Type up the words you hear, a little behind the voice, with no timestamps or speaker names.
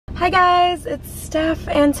Hi guys, it's Steph,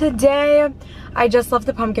 and today I just left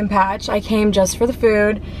the pumpkin patch. I came just for the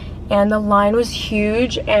food and the line was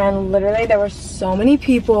huge and literally there were so many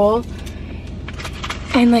people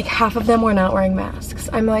and like half of them were not wearing masks.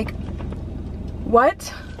 I'm like,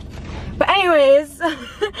 what? But anyways,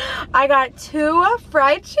 I got 2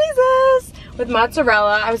 fried cheeses with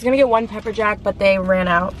mozzarella. I was gonna get 1 pepper jack, but they ran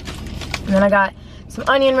out. And then I got some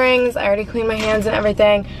onion rings. I already cleaned my hands and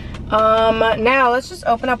everything. Now let's just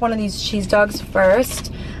open up one of these cheese dogs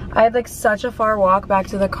first. I had like such a far walk back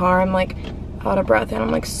to the car. I'm like out of breath and I'm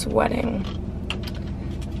like sweating.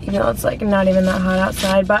 Even though it's like not even that hot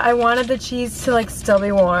outside, but I wanted the cheese to like still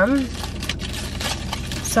be warm.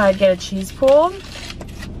 So I'd get a cheese pool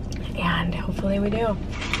and hopefully we do.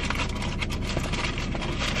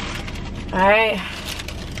 All right,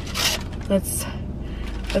 let's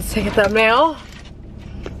take a thumbnail.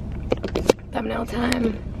 Thumbnail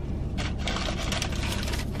time.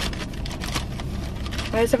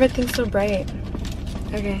 Why is everything so bright?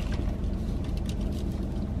 Okay.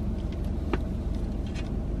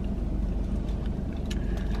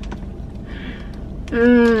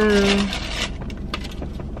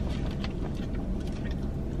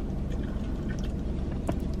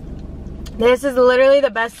 This is literally the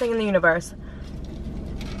best thing in the universe.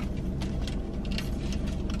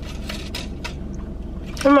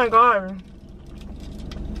 Oh my god.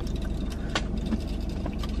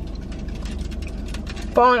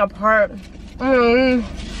 Falling apart. Look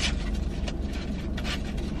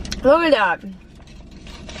at that.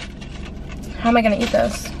 How am I gonna eat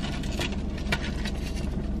this?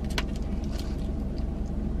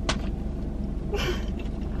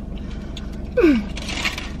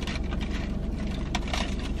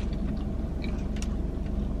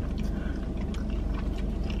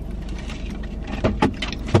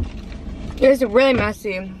 It's really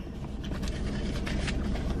messy.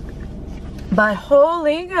 But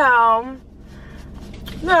holy cow,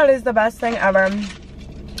 that is the best thing ever.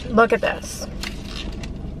 Look at this.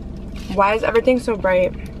 Why is everything so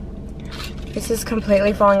bright? This is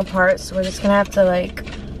completely falling apart, so we're just gonna have to like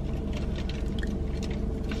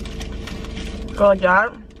go like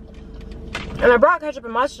that. And I brought ketchup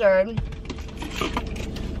and mustard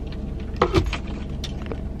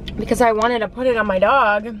because I wanted to put it on my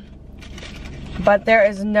dog, but there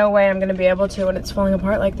is no way I'm gonna be able to when it's falling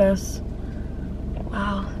apart like this.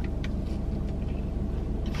 Wow.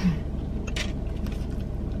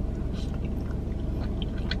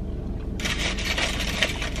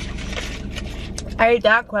 I ate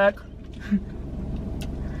that quick.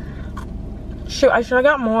 Shoot, I should have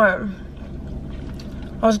got more.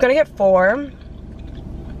 I was gonna get 4.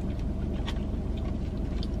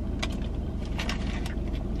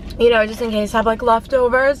 You know, just in case I have like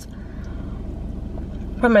leftovers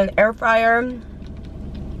from an air fryer.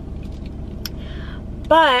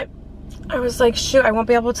 But I was like, shoot, I won't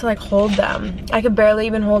be able to like hold them. I could barely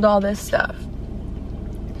even hold all this stuff.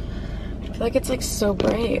 I feel like it's like so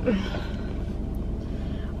bright.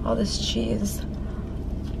 All this cheese.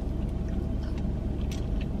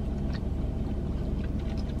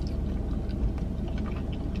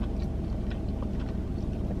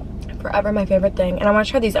 Forever my favorite thing. And I want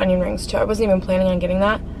to try these onion rings too. I wasn't even planning on getting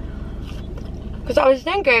that. Because I was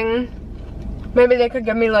thinking maybe they could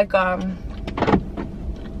give me like a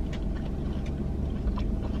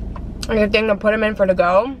thing to put them in for to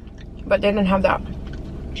go, but they didn't have that.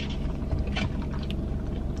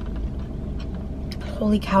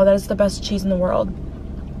 Holy cow, that is the best cheese in the world.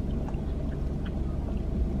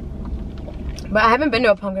 But I haven't been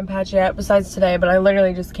to a pumpkin patch yet besides today, but I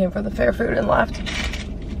literally just came for the fair food and left.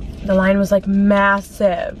 The line was like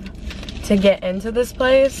massive to get into this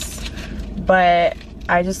place, but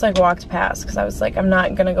I just like walked past because I was like, I'm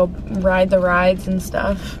not gonna go ride the rides and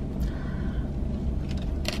stuff.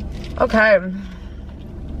 Okay,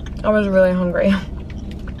 I was really hungry.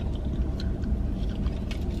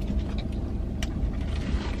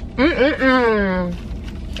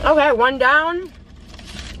 Okay, 1 down.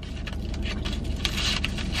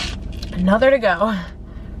 Another to go.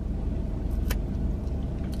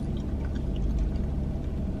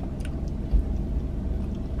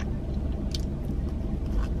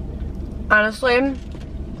 Honestly,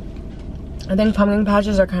 I think pumpkin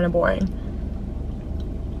patches are kind of boring.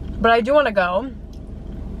 But I do want to go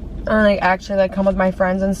and like actually like come with my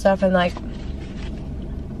friends and stuff and like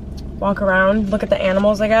walk around, look at the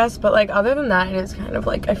animals, I guess. But like other than that, it is kind of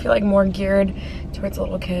like, I feel like more geared towards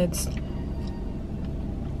little kids.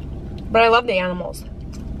 But I love the animals.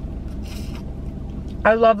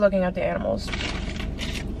 I love looking at the animals.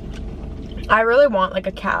 I really want like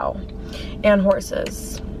a cow and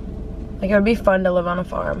horses. Like, it would be fun to live on a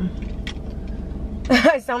farm.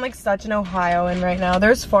 I sound like such an Ohioan right now.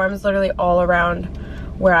 There's farms literally all around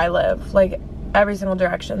where I live. Like, every single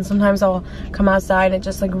direction. Sometimes I'll come outside and it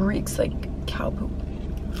just like reeks like cow poop.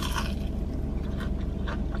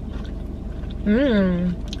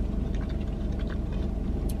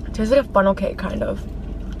 It tastes like a funnel cake, kind of.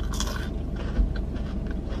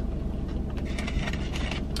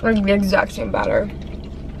 Like the exact same batter.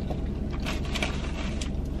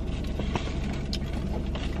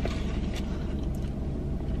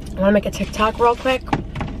 I want to make a TikTok real quick.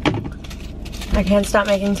 I can't stop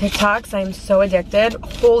making TikToks. I'm so addicted.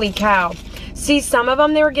 Holy cow. See, some of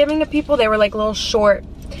them they were giving to people, they were like little short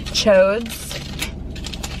chodes.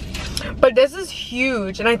 But this is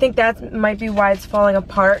huge, and I think that might be why it's falling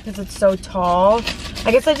apart, because it's so tall.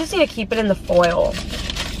 I guess I just need to keep it in the foil.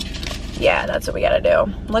 Yeah, that's what we gotta do.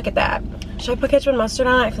 Look at that. Should I put ketchup and mustard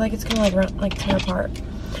on it? I feel like it's gonna like tear apart.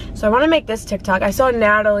 So I wanna make this TikTok. I saw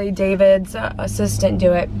Natalie, David's assistant,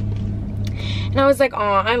 do it. And I was like, oh,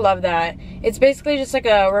 I love that. It's basically just like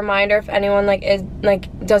a reminder if anyone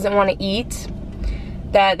doesn't want to eat,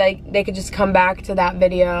 that like they could just come back to that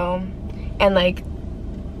video and like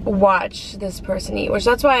watch this person eat, which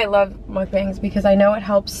that's why I love mukbangs, because I know it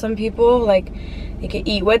helps some people. Like, you can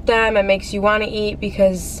eat with them, it makes you want to eat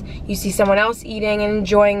because you see someone else eating and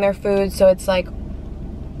enjoying their food. So it's like,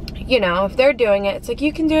 you know, if they're doing it, it's like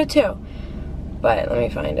you can do it too. But let me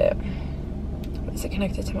find it. Is it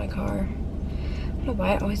connected to my car? I don't know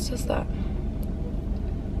why it always does that.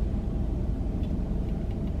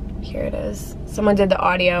 Here it is. Someone did the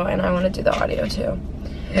audio and I want to do the audio too.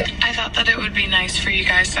 I thought that it would be nice for you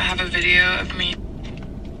guys to have a video of me.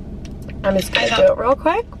 I'm just gonna do it real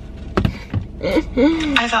quick.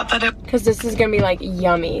 I thought that it... Because this is gonna be like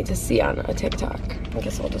yummy to see on a TikTok. I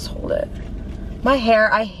guess I'll just hold it. My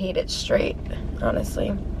hair, I hate it straight,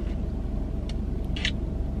 honestly.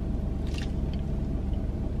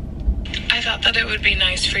 I thought that it would be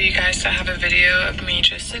nice for you guys to have a video of me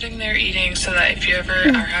just sitting there eating, so that if you ever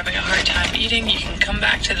are having a hard time eating, you can come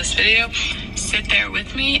back to this video, sit there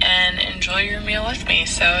with me, and enjoy your meal with me.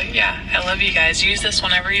 So yeah, I love you guys. Use this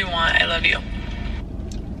whenever you want. I love you.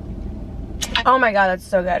 Oh my god, that's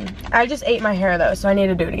so good. I just ate my hair though, so I need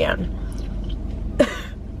to do it again.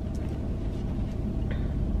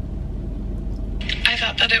 I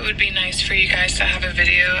thought that it would be nice for you guys to have a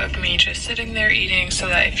video of me just sitting there eating, so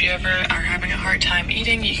that if you ever are having a hard time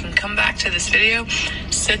eating, you can come back to this video,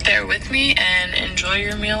 sit there with me, and enjoy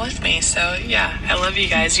your meal with me. So yeah, I love you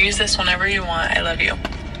guys. Use this whenever you want. I love you.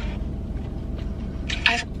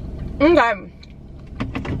 Okay.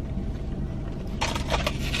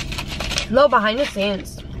 A little behind the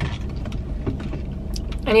scenes.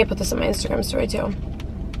 I need to put this on my Instagram story too,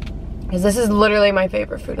 because this is literally my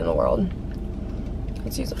favorite food in the world.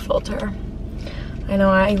 Let's use a filter. I know,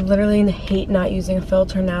 I literally hate not using a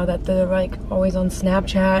filter now that they're like always on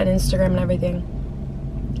Snapchat and Instagram and everything.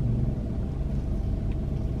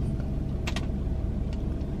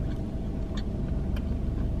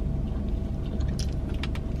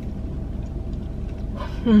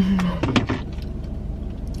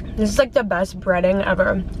 This is like the best breading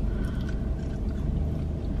ever.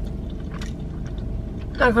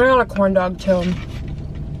 I could have got a corn dog too.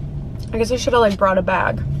 I guess I should have like brought a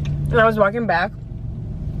bag. And I was walking back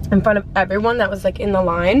in front of everyone that was like in the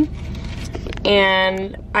line,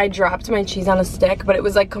 and I dropped my cheese on a stick, but it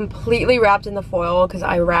was like completely wrapped in the foil because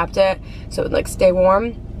I wrapped it so it would like stay warm.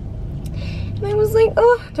 And I was like,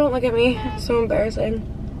 oh, don't look at me. It's so embarrassing.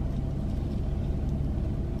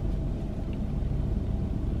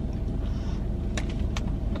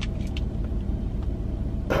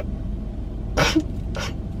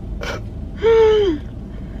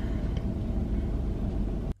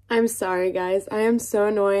 I'm sorry guys, I am so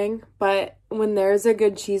annoying, but when there's a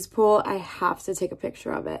good cheese pull, I have to take a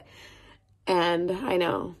picture of it. And I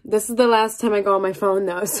know, this is the last time I go on my phone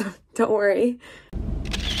though, so don't worry.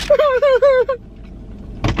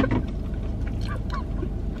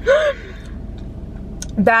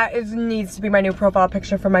 That needs to be my new profile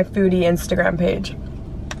picture for my foodie Instagram page.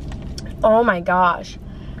 Oh my gosh.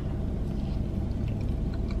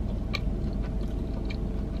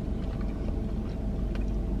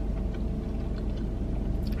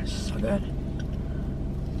 Good.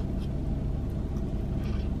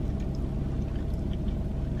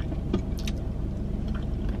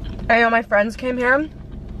 I know my friends came here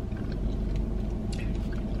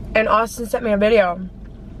and Austin sent me a video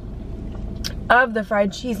of the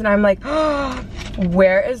fried cheese and I'm like, oh,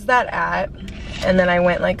 where is that at? And then I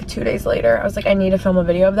went like 2 days later. I was like, I need to film a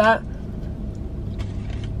video of that.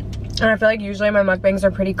 And I feel like usually my mukbangs are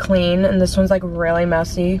pretty clean and this one's like really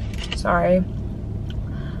messy. sorry.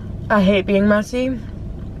 I hate being messy,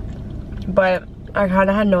 but I kind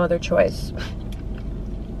of had no other choice.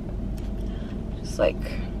 Just like,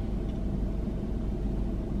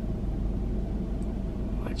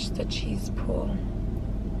 watch the cheese pool.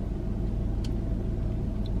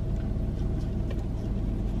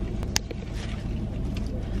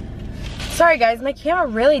 Sorry guys, my camera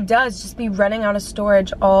really does just be running out of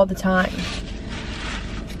storage all the time.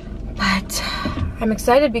 But I'm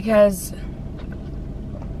excited because,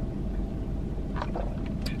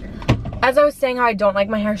 as I was saying how I don't like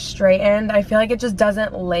my hair straightened, I feel like it just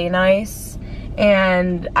doesn't lay nice.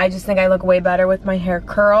 And I just think I look way better with my hair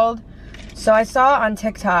curled. So I saw on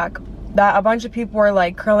TikTok that a bunch of people were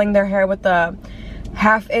like curling their hair with a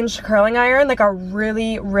 1/2-inch curling iron, like a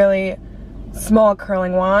really, really small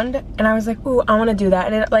curling wand. And I was like, ooh, I want to do that.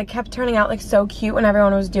 And it like kept turning out like so cute when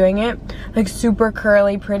everyone was doing it, like super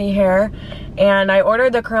curly, pretty hair. And I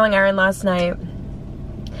ordered the curling iron last night,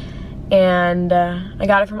 and I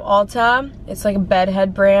got it from Ulta. It's like a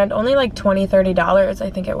bedhead brand, only like $20-$30 I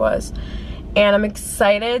think it was. And I'm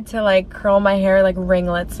excited to like curl my hair like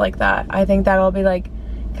ringlets like that. I think that'll be like,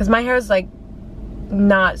 because my hair is like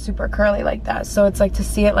not super curly like that, so it's like to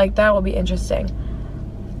see it like that will be interesting.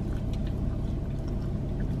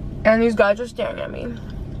 And these guys are staring at me.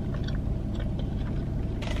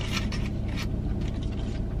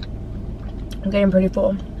 I'm getting pretty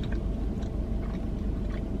full.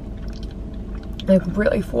 Like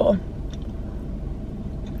really full.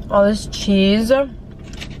 All this cheese.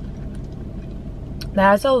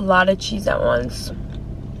 That's a lot of cheese at once.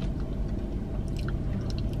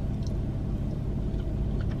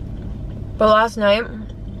 But last night,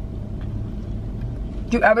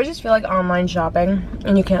 do you ever just feel like online shopping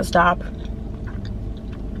and you can't stop?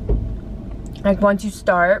 Like once you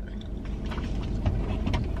start,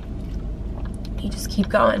 you just keep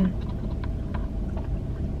going.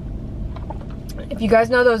 If you guys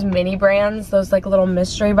know those mini brands, those like little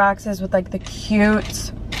mystery boxes with like the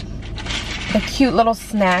cute little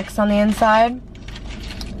snacks on the inside.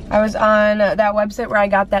 I was on that website where I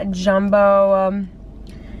got that jumbo,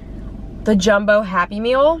 the jumbo Happy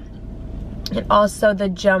Meal, and also the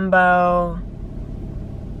jumbo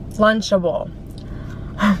Lunchable.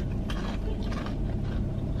 I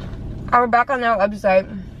was back on that website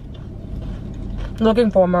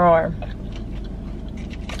looking for more.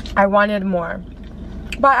 I wanted more,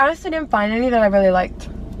 but I honestly didn't find any that I really liked.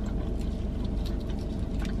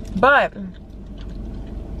 But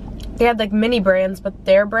they had like mini brands, but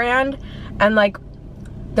their brand, and like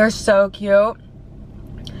they're so cute.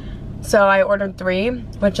 So I ordered 3,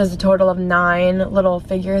 which is a total of 9 little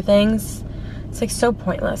figure things. It's like so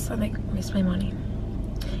pointless. I like waste my money.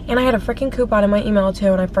 And I had a freaking coupon in my email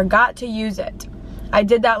too, and I forgot to use it. I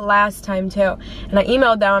did that last time too. And I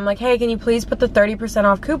emailed them, I'm like, hey, can you please put the 30%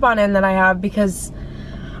 off coupon in that I have, because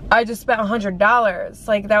I just spent $100.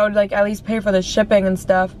 Like that would like at least pay for the shipping and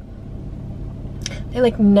stuff. They're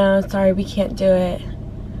like, no, sorry, we can't do it.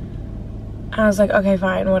 I was like, okay,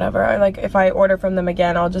 fine, whatever. Like, if I order from them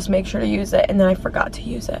again, I'll just make sure to use it. And then I forgot to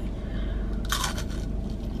use it.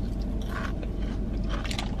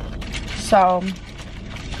 So,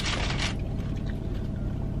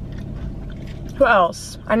 who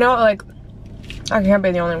else? I know, like, I can't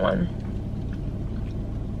be the only one.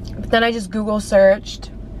 But then I just Google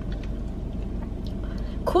searched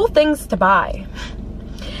cool things to buy.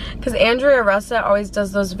 Because Andrea Russa always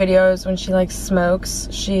does those videos when she like smokes.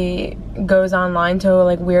 She goes online to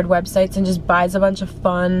like weird websites and just buys a bunch of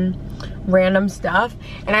fun, random stuff.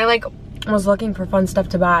 And I like was looking for fun stuff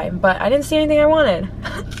to buy, but I didn't see anything I wanted.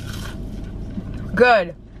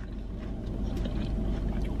 Good.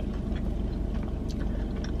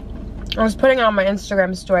 I was putting on my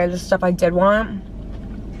Instagram story the stuff I did want.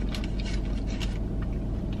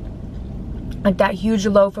 Like that huge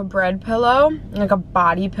loaf of bread pillow, like a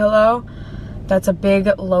body pillow that's a big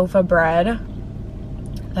loaf of bread.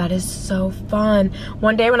 That is so fun.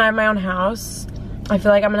 One day when I have my own house, I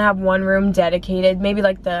feel like I'm gonna have one room dedicated, maybe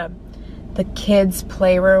like the kids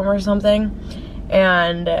playroom or something,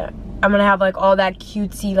 and I'm gonna have like all that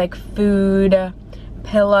cutesy like food,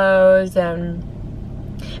 pillows, and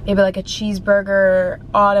maybe like a cheeseburger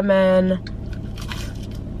ottoman,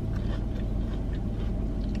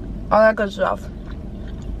 all that good stuff.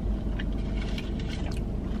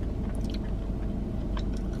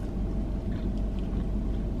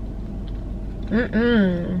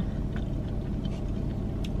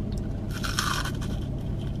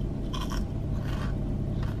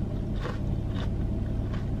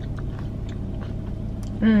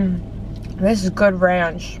 This is good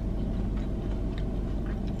ranch.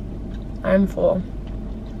 I'm full.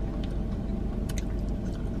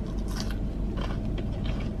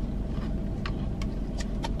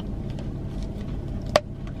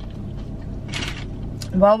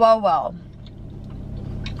 Well, well, well.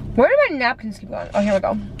 Where did my napkins keep going? Oh, here we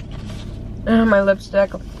go. My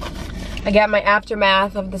lipstick. I got my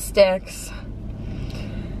aftermath of the sticks.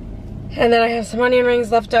 And then I have some onion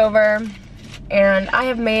rings left over. And I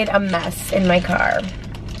have made a mess in my car.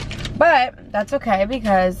 But that's okay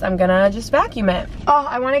because I'm gonna just vacuum it. Oh,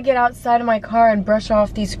 I wanna get outside of my car and brush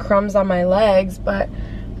off these crumbs on my legs, but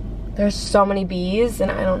there's so many bees and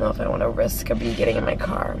I don't know if I wanna risk a bee getting in my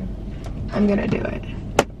car. I'm gonna do it.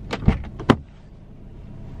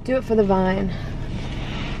 Do it for the vine.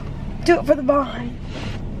 Do it for the vine.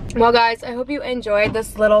 Well guys, I hope you enjoyed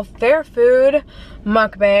this little fair food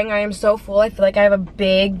mukbang. I am so full. I feel like I have a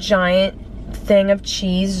big giant thing of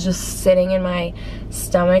cheese just sitting in my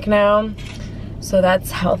stomach now. So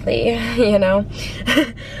that's healthy, you know.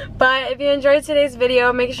 But if you enjoyed today's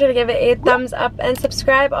video, make sure to give it a thumbs up and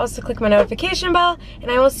subscribe. Also click my notification bell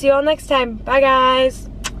and I will see you all next time. Bye guys.